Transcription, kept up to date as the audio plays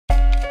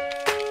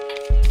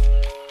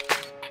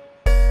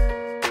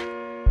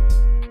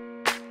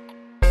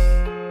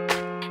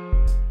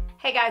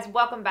Hey guys,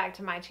 welcome back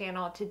to my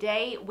channel.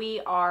 Today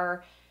we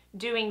are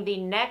doing the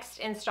next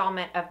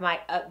installment of my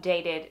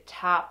updated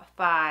top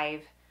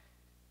 5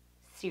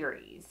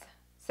 series.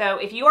 So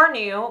if you are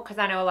new, because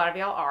I know a lot of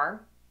y'all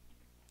are,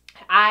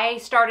 I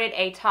started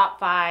a top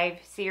 5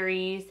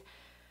 series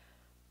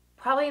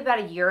probably about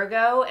a year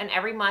ago, and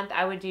every month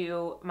I would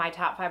do my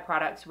top 5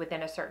 products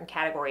within a certain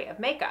category of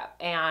makeup.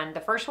 And the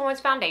first one was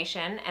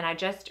foundation, and I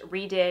just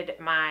redid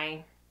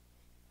my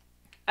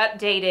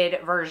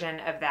updated version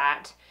of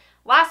that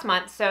last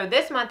month. So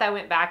this month I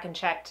went back and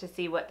checked to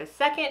see what the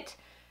second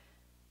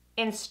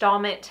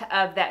installment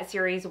of that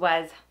series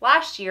was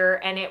last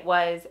year, and it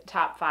was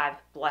top 5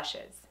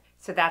 blushes.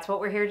 So that's what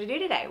we're here to do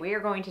today. We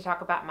are going to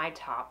talk about my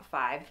top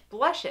 5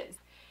 blushes.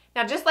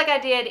 Now, just like I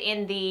did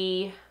in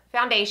the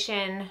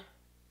foundation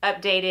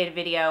updated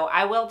video,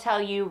 I will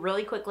tell you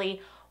really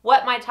quickly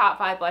what my top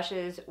 5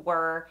 blushes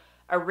were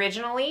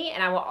originally,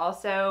 and I will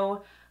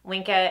also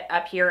link it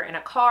up here in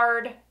a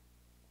card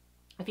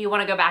if you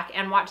want to go back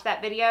and watch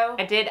that video.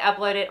 I did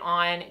upload it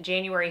on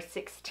January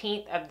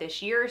 16th of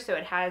this year, so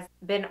it has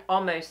been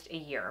almost a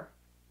year.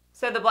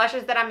 So the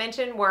blushes that I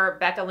mentioned were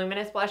Becca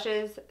Luminous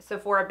blushes,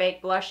 Sephora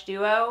Baked Blush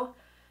Duo,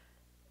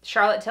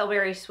 Charlotte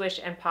Tilbury Swish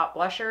and Pop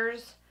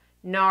Blushers,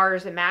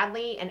 NARS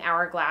Madly, and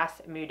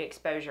Hourglass Mood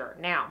Exposure.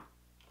 Now,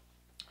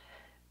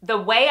 the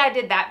way I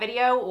did that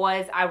video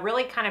was I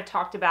really kind of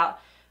talked about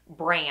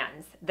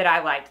brands that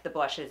I liked the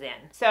blushes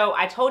in. So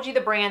I told you the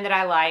brand that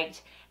I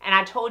liked, and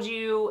I told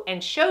you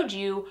and showed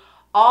you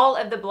all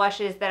of the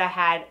blushes that I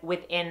had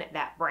within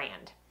that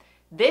brand.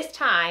 This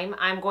time,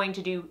 I'm going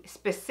to do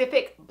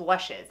specific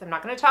blushes. I'm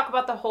not going to talk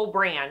about the whole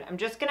brand. I'm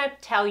just going to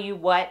tell you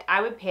what I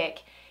would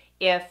pick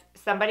if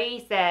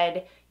somebody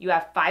said you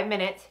have 5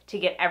 minutes to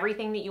get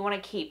everything that you want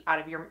to keep out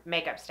of your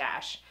makeup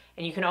stash,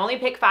 and you can only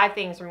pick 5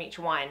 things from each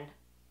one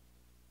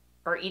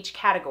or each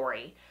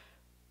category.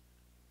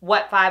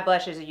 What 5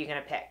 blushes are you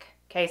going to pick?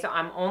 Okay, so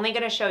I'm only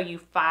going to show you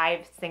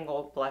 5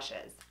 single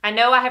blushes. I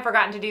know I have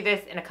forgotten to do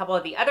this in a couple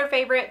of the other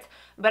favorites,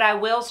 but I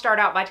will start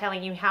out by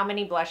telling you how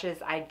many blushes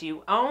I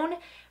do own,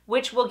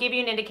 which will give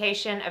you an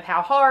indication of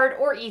how hard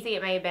or easy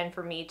it may have been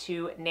for me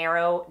to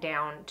narrow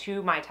down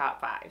to my top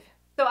 5.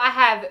 So I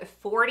have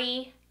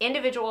 40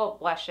 individual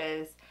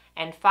blushes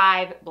and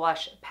 5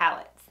 blush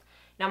palettes.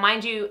 Now,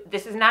 mind you,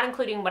 this is not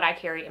including what I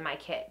carry in my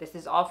kit. This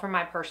is all from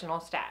my personal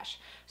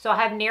stash. So I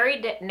have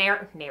narrowed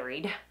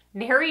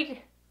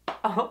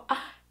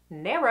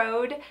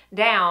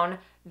down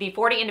the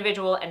 40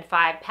 individual and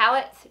 5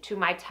 palettes to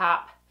my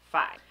top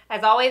 5.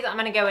 As always, I'm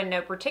going to go in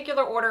no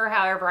particular order.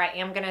 However, I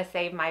am going to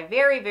save my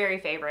very,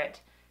 very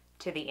favorite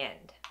to the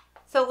end.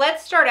 So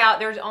let's start out.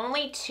 There's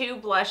only 2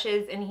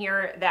 blushes in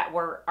here that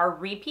are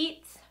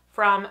repeats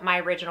from my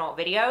original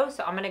video.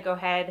 So I'm going to go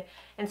ahead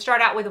and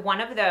start out with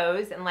one of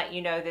those and let you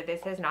know that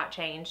this has not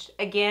changed.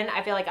 Again,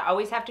 I feel like I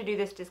always have to do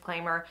this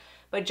disclaimer,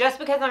 but just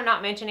because I'm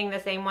not mentioning the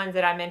same ones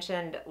that I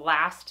mentioned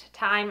last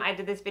time I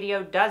did this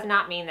video does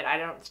not mean that I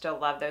don't still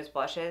love those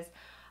blushes.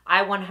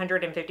 I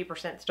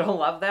 150% still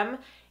love them.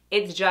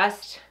 It's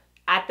just,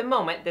 at the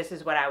moment, this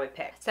is what I would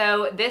pick.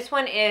 So this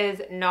one is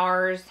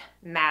NARS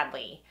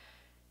Madly.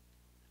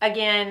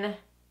 Again,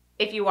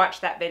 if you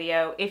watched that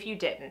video, if you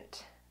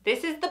didn't,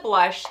 this is the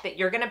blush that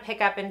you're going to pick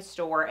up in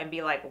store and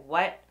be like,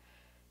 what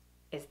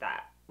is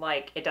that?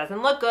 Like, it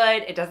doesn't look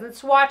good. It doesn't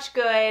swatch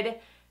good.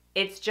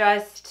 It's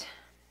just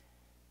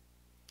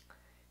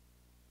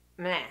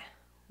meh.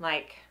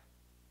 Like,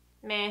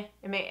 meh.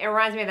 It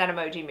reminds me of that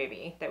emoji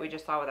movie that we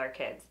just saw with our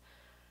kids,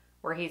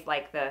 where he's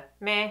like the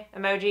meh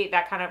emoji.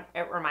 That kind of,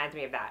 it reminds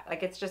me of that.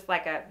 Like, it's just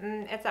like a,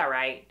 it's all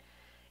right.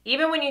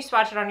 Even when you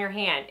swatch it on your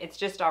hand, it's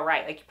just all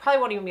right. Like, you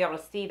probably won't even be able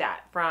to see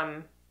that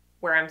from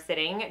where I'm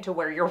sitting to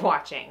where you're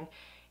watching.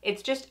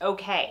 It's just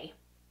okay.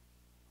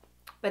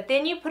 But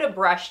then you put a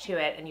brush to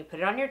it and you put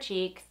it on your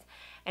cheeks,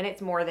 and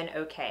it's more than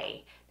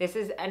okay. This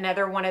is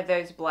another one of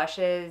those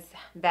blushes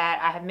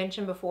that I have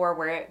mentioned before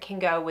where it can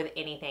go with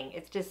anything.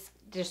 It's just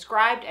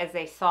described as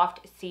a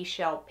soft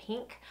seashell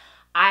pink.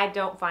 I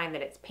don't find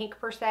that it's pink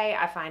per se.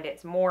 I find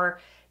it's more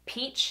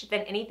peach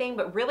than anything,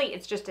 but really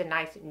it's just a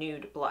nice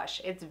nude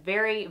blush. It's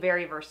very,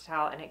 very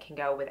versatile, and it can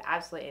go with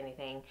absolutely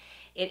anything.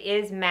 It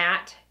is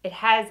matte. It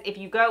has, if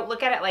you go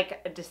look at it like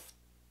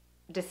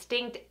a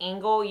distinct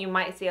angle, you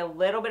might see a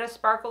little bit of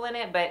sparkle in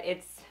it, but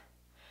it's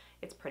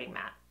pretty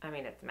matte. I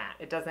mean, it's matte.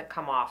 It doesn't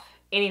come off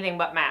anything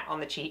but matte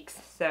on the cheeks.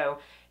 So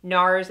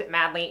NARS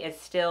Madly is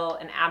still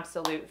an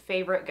absolute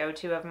favorite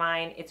go-to of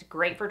mine. It's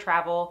great for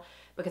travel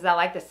because I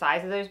like the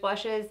size of those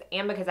blushes,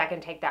 and because I can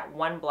take that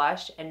one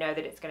blush and know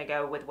that it's going to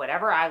go with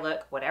whatever eye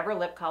look, whatever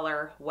lip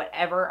color,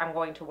 whatever I'm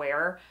going to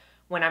wear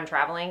when I'm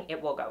traveling,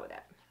 it will go with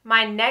it.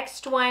 My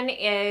next one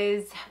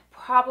is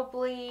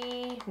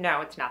probably, no,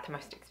 it's not the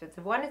most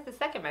expensive one. It's the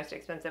second most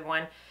expensive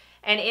one,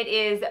 and it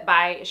is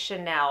by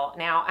Chanel.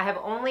 Now, I have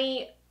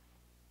only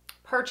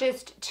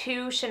purchased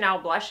 2 Chanel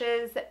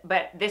blushes,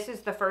 but this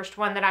is the first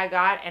one that I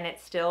got, and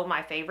it's still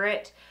my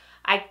favorite.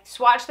 I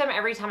swatch them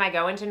every time I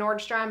go into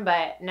Nordstrom,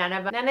 but none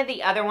of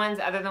the other ones,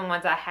 other than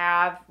ones I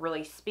have,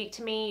 really speak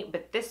to me.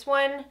 But this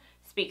one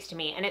speaks to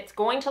me. And it's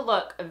going to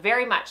look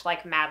very much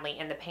like Madly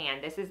in the pan.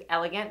 This is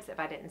Elegance, if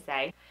I didn't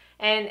say.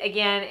 And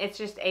again, it's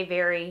just a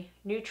very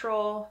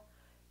neutral,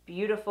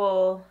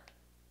 beautiful,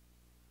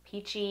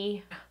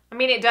 peachy. I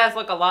mean, it does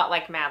look a lot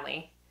like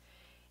Madly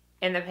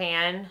in the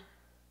pan,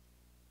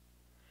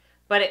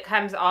 but it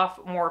comes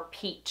off more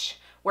peach,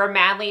 where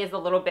Madly is a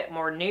little bit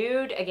more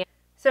nude. Again,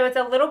 so it's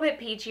a little bit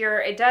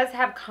peachier. It does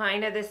have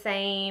kind of the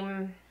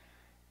same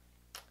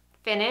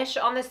finish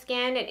on the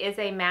skin. It is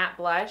a matte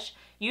blush.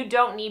 You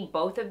don't need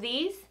both of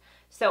these.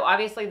 So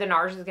obviously the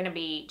NARS is going to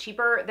be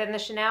cheaper than the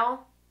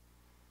Chanel.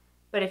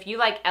 But if you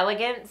like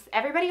Elegance,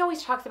 everybody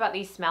always talks about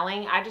these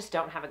smelling. I just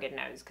don't have a good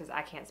nose because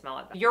I can't smell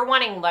it. If you're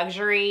wanting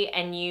luxury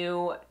and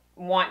you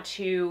want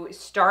to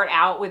start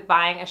out with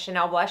buying a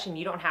Chanel blush and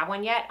you don't have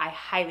one yet, I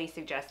highly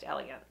suggest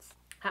Elegance.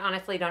 I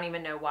honestly don't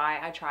even know why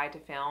I tried to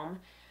film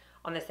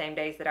on the same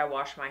days that I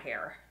wash my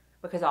hair,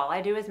 because all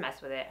I do is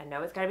mess with it. I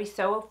know it's gotta be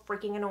so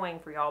freaking annoying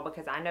for y'all,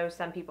 because I know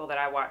some people that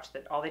I watch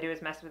that all they do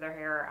is mess with their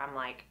hair. I'm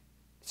like,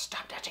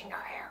 stop touching your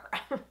hair.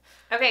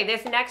 Okay,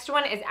 this next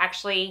one is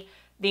actually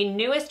the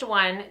newest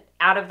one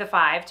out of the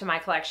 5 to my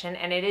collection,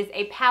 and it is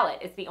a palette.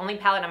 It's the only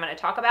palette I'm gonna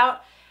talk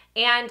about,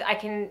 and I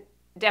can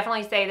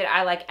definitely say that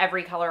I like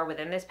every color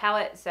within this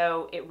palette,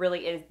 so it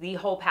really is the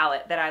whole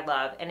palette that I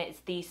love, and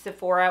it's the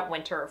Sephora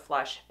Winter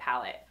Flush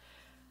palette.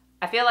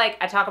 I feel like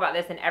I talk about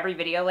this in every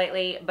video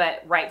lately,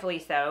 but rightfully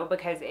so,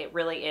 because it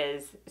really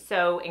is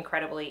so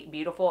incredibly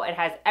beautiful. It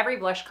has every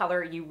blush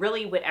color you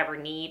really would ever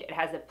need. It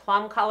has a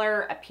plum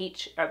color, a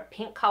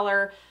pink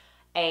color,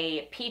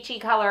 a peachy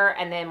color,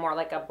 and then more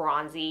like a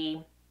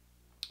bronzy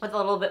with a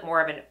little bit more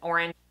of an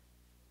orange.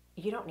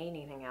 You don't need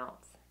anything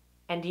else.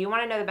 And do you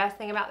want to know the best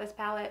thing about this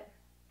palette?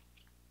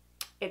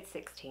 It's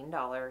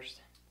 $16.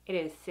 It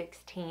is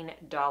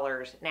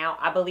 $16. Now,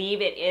 I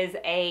believe it is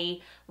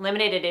a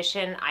limited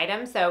edition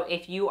item, so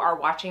if you are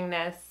watching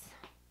this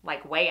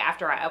like way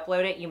after I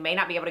upload it, you may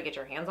not be able to get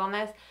your hands on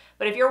this,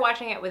 but if you're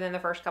watching it within the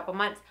first couple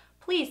months,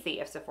 please see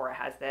if Sephora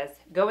has this.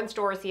 Go in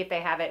store, see if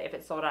they have it, if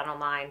it's sold out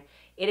online.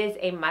 It is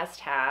a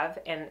must-have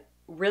and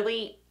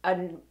really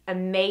an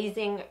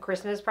amazing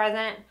Christmas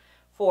present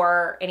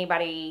for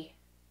anybody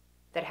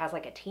that has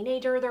like a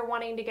teenager they're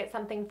wanting to get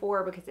something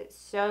for, because it's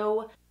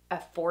so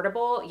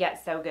affordable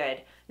yet so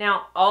good.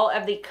 Now, all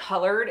of the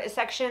colored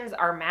sections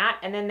are matte,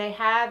 and then they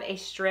have a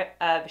strip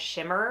of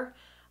shimmer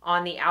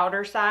on the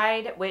outer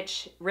side,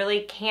 which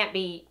really can't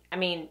be, I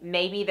mean,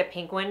 maybe the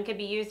pink one could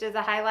be used as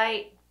a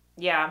highlight.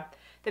 Yeah,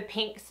 the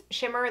pink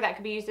shimmer that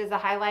could be used as a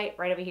highlight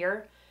right over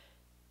here.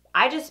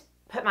 I just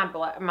put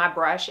my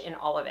brush in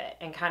all of it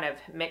and kind of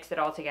mix it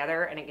all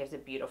together, and it gives a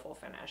beautiful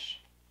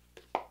finish.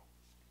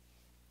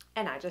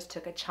 And I just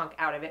took a chunk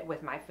out of it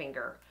with my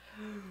finger.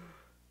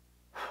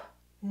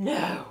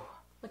 No,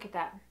 look at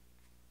that.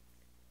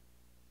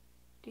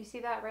 Do you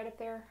see that right up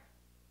there?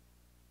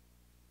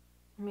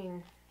 I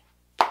mean,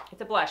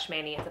 it's a blush,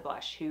 Mandy, it's a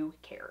blush. Who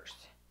cares?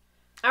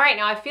 All right,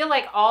 now I feel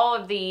like all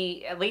of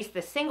the, at least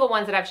the single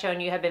ones that I've shown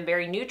you, have been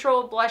very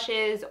neutral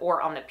blushes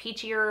or on the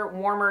peachier,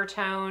 warmer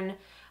tone.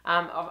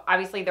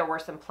 Obviously there were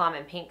some plum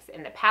and pinks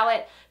in the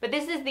palette, but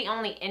this is the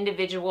only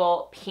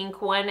individual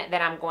pink one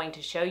that I'm going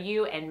to show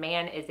you, and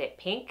man, is it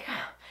pink.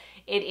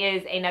 It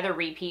is another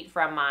repeat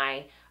from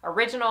my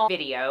original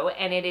video,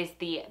 and it is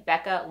the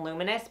Becca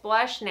Luminous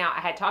blush. Now, I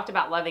had talked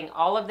about loving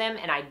all of them,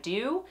 and I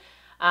do.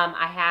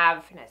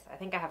 I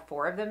think I have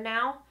 4 of them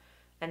now,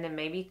 and then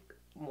maybe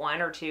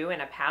 1 or 2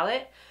 in a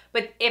palette.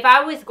 But if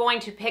I was going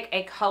to pick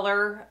a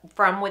color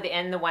from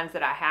within the ones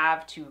that I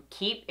have to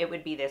keep, it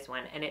would be this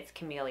one, and it's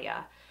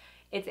Camellia.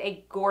 It's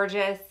a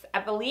gorgeous,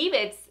 I believe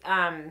it's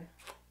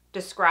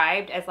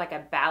described as like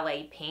a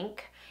ballet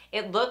pink.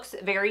 It looks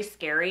very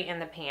scary in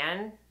the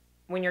pan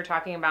when you're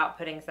talking about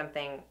putting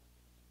something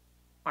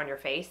on your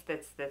face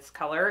that's this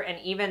color, and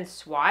even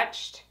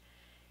swatched,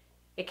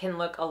 it can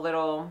look a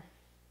little,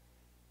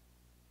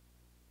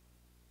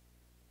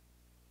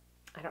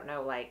 I don't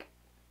know, like,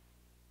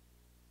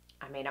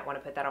 I may not want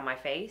to put that on my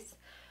face,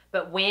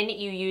 but when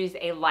you use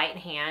a light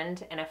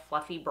hand and a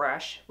fluffy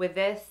brush with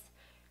this,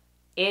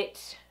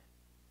 it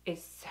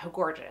is so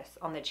gorgeous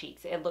on the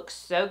cheeks. It looks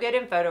so good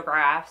in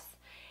photographs.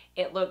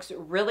 It looks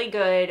really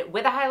good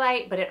with a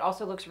highlight, but it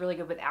also looks really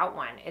good without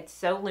one. It's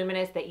so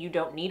luminous that you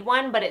don't need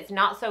one, but it's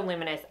not so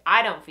luminous,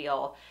 I don't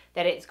feel,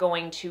 that it's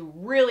going to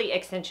really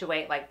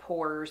accentuate like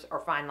pores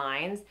or fine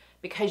lines,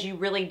 because you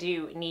really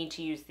do need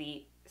to use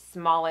the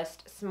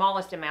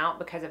smallest amount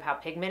because of how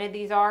pigmented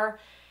these are,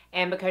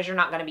 and because you're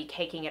not going to be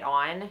caking it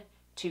on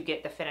to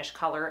get the finished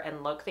color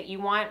and look that you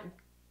want.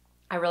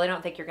 I really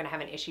don't think you're going to have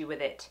an issue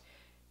with it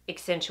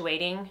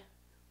accentuating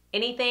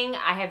anything.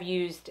 I have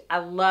used, I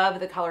love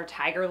the color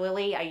Tiger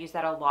Lily. I use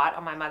that a lot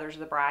on my Mother's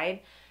the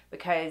Bride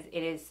because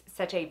it is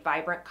such a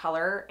vibrant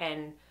color,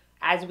 and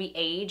as we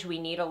age, we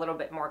need a little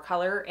bit more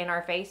color in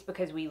our face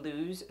because we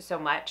lose so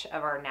much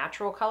of our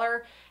natural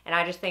color. And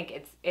I just think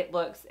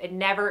it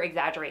never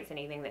exaggerates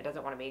anything that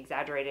doesn't want to be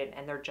exaggerated,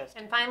 and they're just.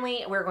 And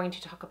finally, we're going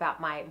to talk about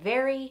my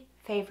very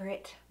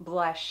favorite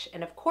blush.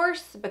 And of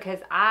course, because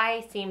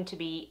I seem to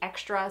be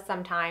extra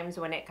sometimes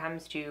when it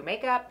comes to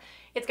makeup,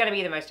 it's gonna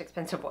be the most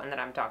expensive one that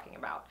I'm talking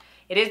about.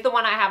 It is the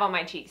one I have on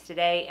my cheeks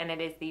today, and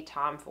it is the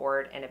Tom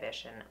Ford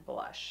Inhibition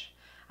Blush.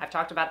 I've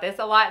talked about this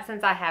a lot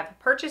since I have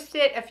purchased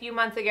it a few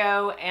months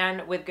ago,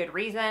 and with good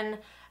reason.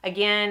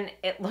 Again,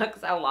 it looks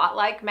a lot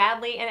like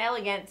Madly and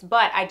Elegance,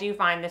 but I do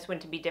find this one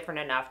to be different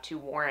enough to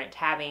warrant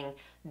having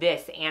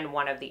this and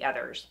one of the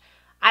others.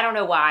 I don't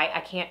know why. I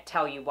can't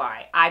tell you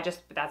why.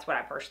 That's what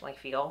I personally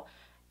feel.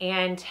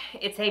 And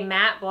it's a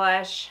matte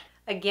blush.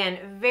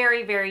 Again,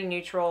 very, very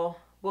neutral.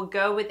 Will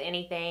go with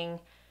anything.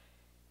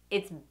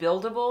 It's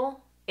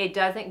buildable. It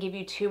doesn't give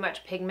you too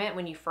much pigment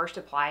when you first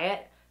apply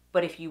it,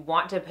 but if you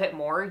want to put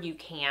more, you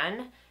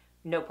can.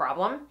 No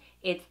problem.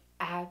 It's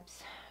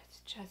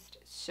just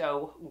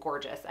so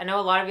gorgeous. I know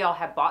a lot of y'all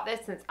have bought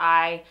this since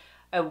I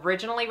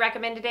originally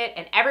recommended it,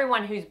 and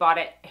everyone who's bought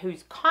it,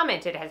 who's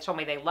commented, has told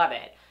me they love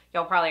it.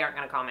 Y'all probably aren't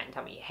going to comment and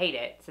tell me you hate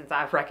it since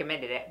I've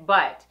recommended it,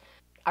 but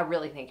I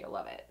really think you'll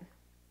love it.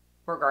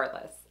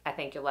 Regardless, I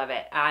think you'll love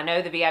it. I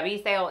know the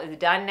VIB sale is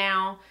done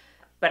now,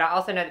 but I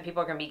also know that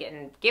people are going to be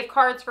getting gift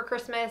cards for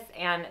Christmas,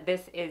 and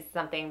this is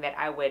something that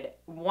I would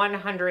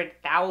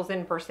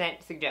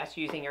 100,000% suggest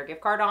using your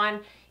gift card on,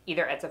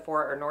 either at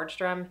Sephora or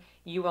Nordstrom.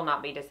 You will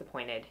not be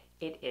disappointed.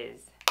 It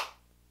is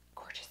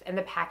gorgeous. And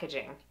the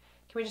packaging.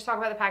 Can we just talk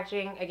about the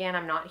packaging? Again,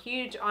 I'm not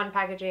huge on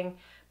packaging,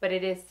 but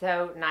it is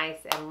so nice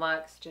and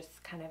looks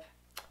just kind of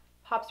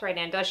pops right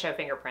in. It does show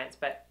fingerprints,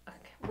 but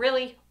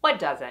really, what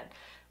doesn't?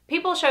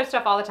 People show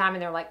stuff all the time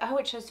and they're like, oh,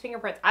 it shows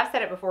fingerprints. I've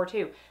said it before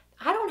too.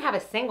 I don't have a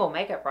single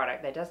makeup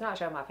product that does not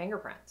show my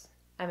fingerprints.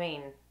 I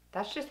mean,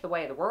 that's just the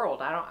way of the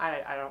world. I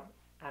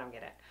don't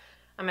get it.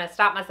 I'm going to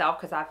stop myself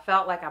because I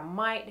felt like I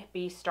might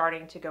be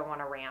starting to go on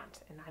a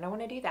rant, and I don't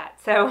want to do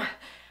that. So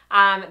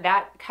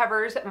that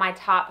covers my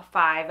top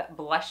 5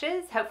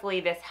 blushes. Hopefully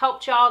this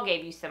helped y'all,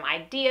 gave you some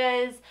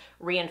ideas,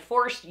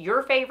 reinforced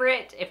your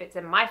favorite. If it's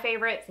in my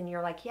favorites and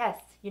you're like, yes,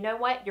 you know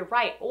what, you're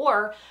right.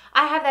 Or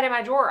I have that in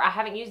my drawer. I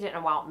haven't used it in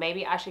a while.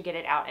 Maybe I should get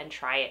it out and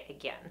try it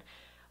again.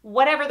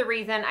 Whatever the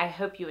reason, I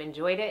hope you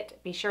enjoyed it.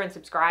 Be sure and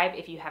subscribe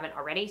if you haven't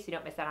already so you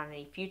don't miss out on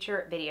any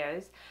future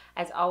videos.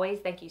 As always,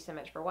 thank you so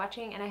much for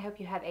watching, and I hope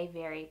you have a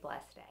very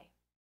blessed day.